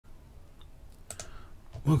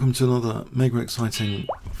Welcome to another mega exciting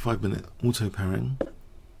 5-minute auto pairing.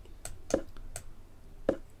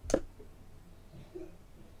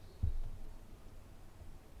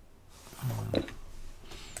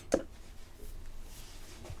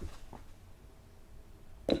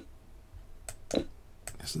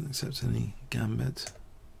 Doesn't accept any gambit.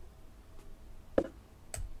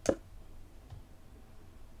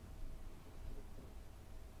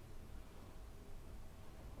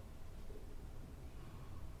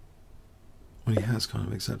 Well, he has kind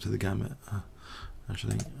of accepted the gambit,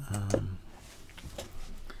 actually.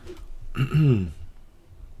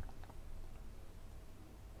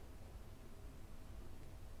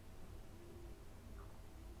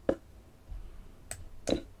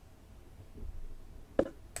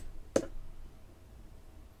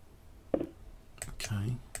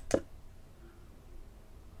 Okay.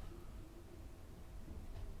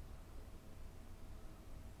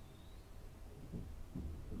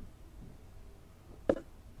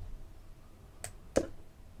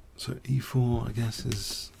 So e4, I guess,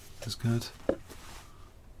 is good.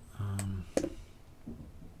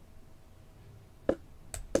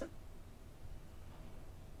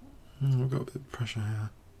 We've got a bit of pressure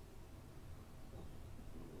here.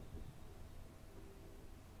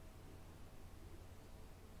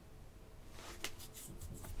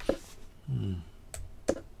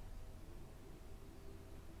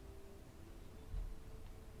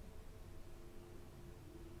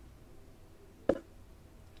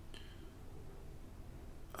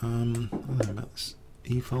 I don't know about this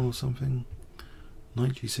e-file or something.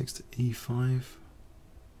 Knight g6 to e5.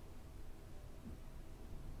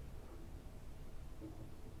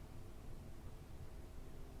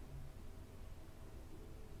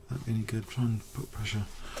 That'd be any good. Try and put pressure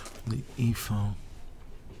on the e-file.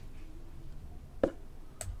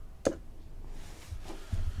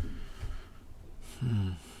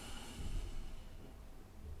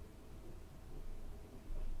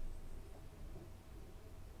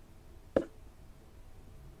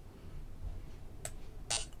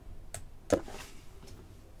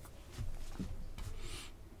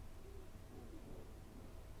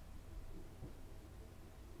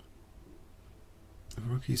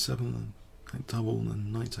 Rook e7 and like double, and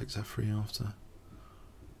then knight takes f3 after.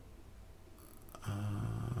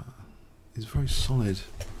 He's very solid.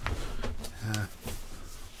 Yeah.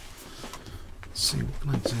 Let's see, what can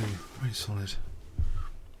I do? Very solid.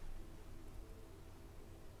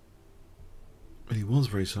 But he was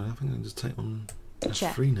very solid. I think I can just take on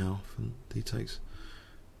f3 now. For d takes.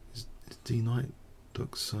 His d knight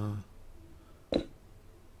looks.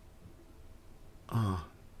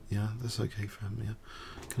 Yeah, that's okay for him, yeah.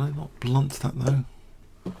 Can I not blunt that though?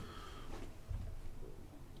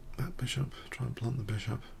 That bishop, try and blunt the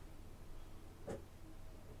bishop.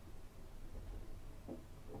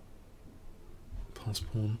 Pass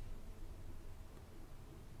pawn.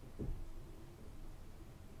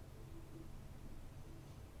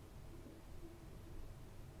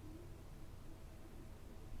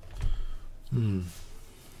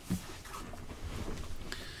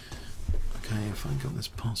 Okay, if I got this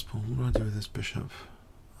pass pawn, what do I do with this bishop?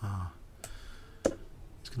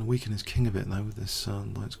 It's going to weaken his king a bit though with this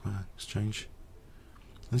light square exchange.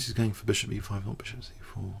 This is going for bishop e5, not bishop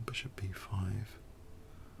c4. Bishop b5.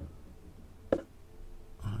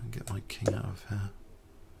 Get my king out of here.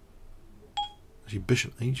 Actually,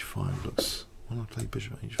 bishop h5 looks. Why don't I play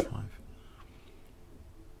bishop h5?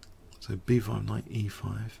 So b5, knight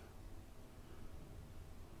e5.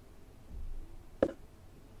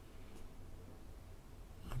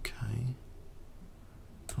 Okay.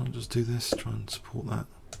 Can't just do this. Try and support that.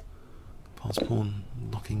 Pass pawn,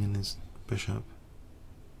 locking in his bishop.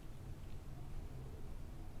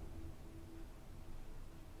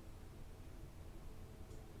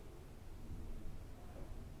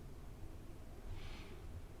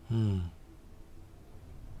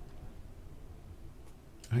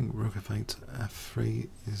 I think rook f8 to f3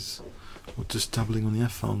 is, or just doubling on the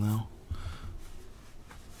f file now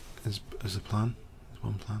is a plan. Is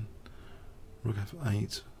one plan. Rook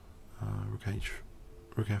f8,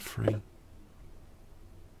 rook f3.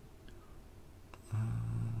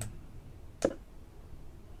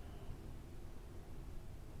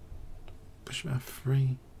 Bishop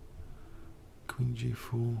f3, queen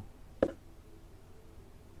g4.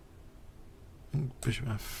 I think bishop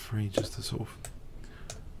f3 just to sort of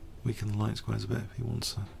weaken the light squares a bit if he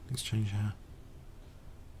wants to exchange here.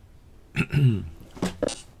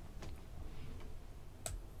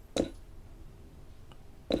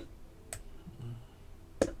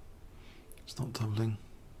 It's not doubling.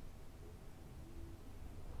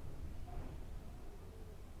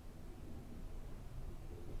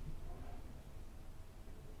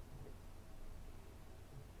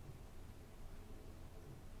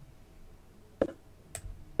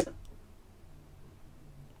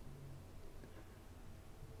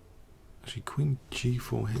 Actually, queen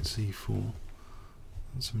g4 hits e4.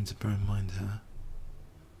 That's something to bear in mind here.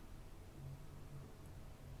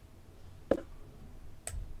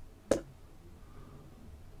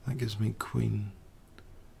 That gives me queen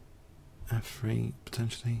f3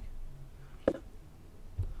 potentially. Okay,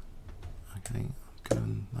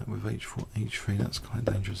 going like with h4, h3. That's quite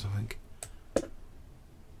dangerous, I think.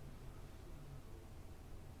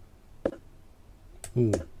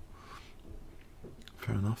 Ooh,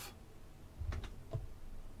 fair enough.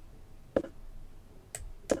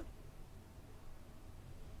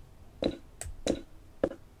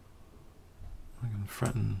 I can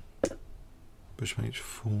threaten bishop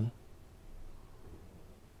h4.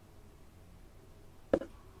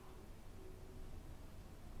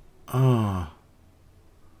 Ah,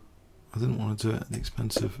 I didn't want to do it at the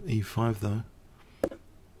expense of e5 though.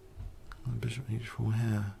 Bishop h4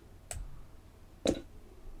 here.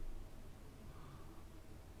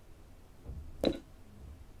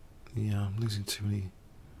 Yeah, I'm losing too many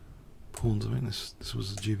pawns. I think this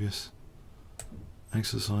was a dubious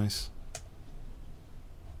exercise.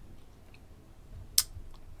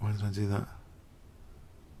 Why did I do that?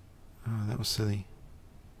 Oh, that was silly.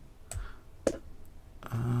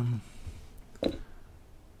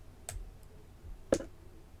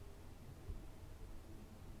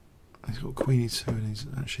 He's got queen e2 and he's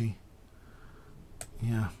actually,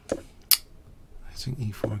 yeah, hitting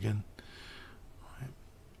e4 again. Right.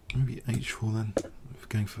 Maybe h4 then, if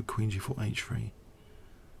going for queen g4, h3.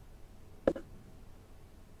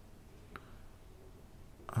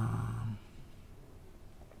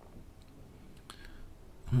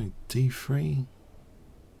 D3.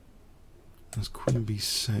 There's queen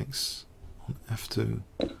b6 on f2.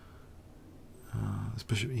 There's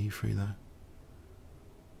bishop e3 though.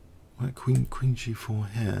 Right, queen g4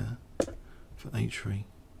 here for h3.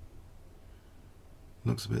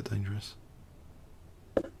 Looks a bit dangerous.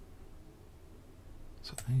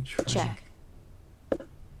 So h3. Check.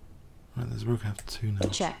 Right, there's rook f2 now.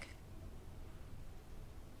 Check.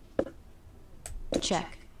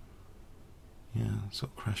 Check. Yeah,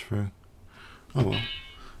 sort of crash through. Oh well.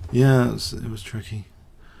 Yeah, it was tricky.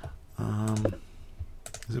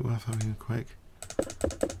 Is it worth having a quick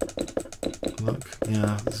look?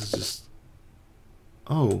 Yeah, this is just...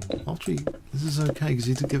 Oh, actually, this is okay because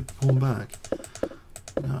he did give the pawn back.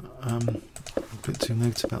 I'm a bit too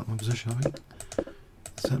negative about my position, I think.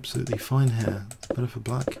 It's absolutely fine here. It's better for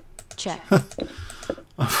black. Check. I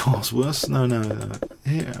thought it was worse. No.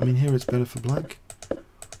 Here, I mean, here it's better for black.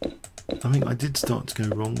 I think I did start to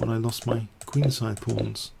go wrong when I lost my queenside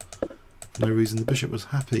pawns. For no reason. The bishop was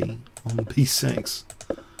happy on b6.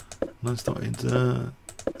 And I started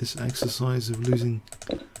this exercise of losing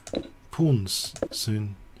pawns soon.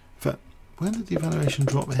 In fact, where did the evaluation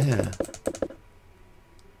drop here?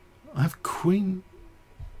 I have queen...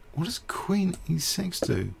 What does queen e6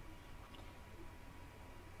 do?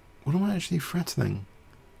 What am I actually threatening?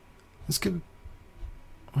 Let's give...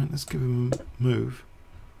 Right, let's give him a move.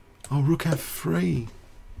 Oh, rook f3.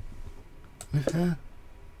 With here.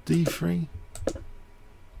 d3. Oh,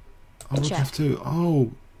 rook Check. f2.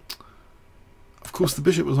 Oh, of course the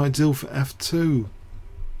bishop was ideal for f2.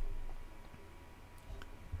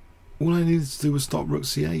 All I needed to do was stop rook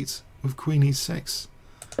c8 with queen e6.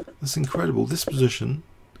 That's incredible. This position.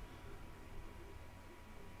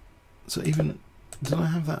 So even... Did I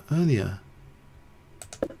have that earlier?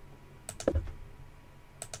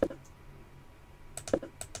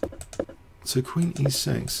 So queen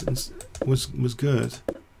e6 was good.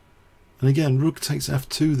 And again, rook takes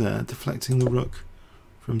f2 there, deflecting the rook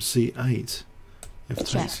from c8. If it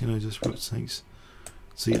takes, you know, just rook takes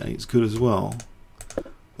c8 is good as well.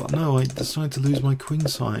 But no, I decided to lose my queen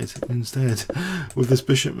side instead with this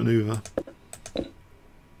bishop maneuver.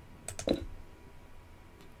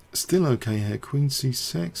 Still okay here. Queen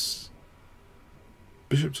c6.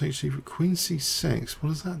 Bishop takes g4. Queen c6. What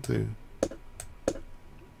does that do?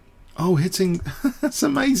 Oh, hitting. That's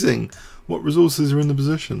amazing. What resources are in the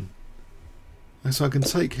position? And so I can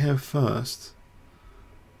take here first.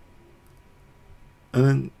 And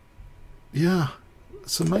then, yeah,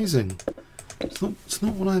 it's amazing. It's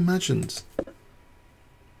not what I imagined.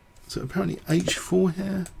 So apparently h4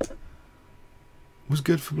 here was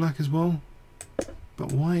good for black as well.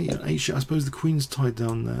 But why h? I suppose the queen's tied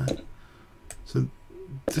down there. So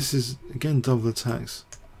this is again double attacks.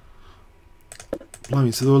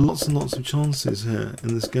 Blimey, so there were lots and lots of chances here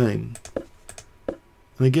in this game.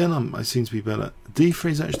 And again, I seem to be better.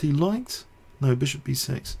 d3 is actually liked. No, bishop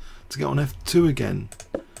b6 to get on f2 again.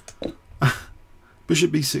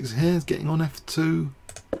 Bishop b6 here, getting on f2.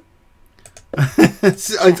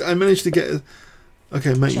 I managed to get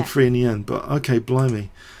Okay, mate, you're Check. free in the end, but okay, blimey.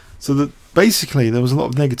 So basically there was a lot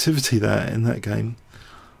of negativity there in that game.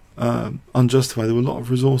 Unjustified. There were a lot of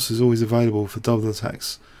resources always available for double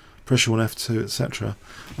attacks, pressure on F2, etc.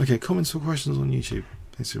 Okay, comments or questions on YouTube.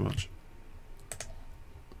 Thanks very much.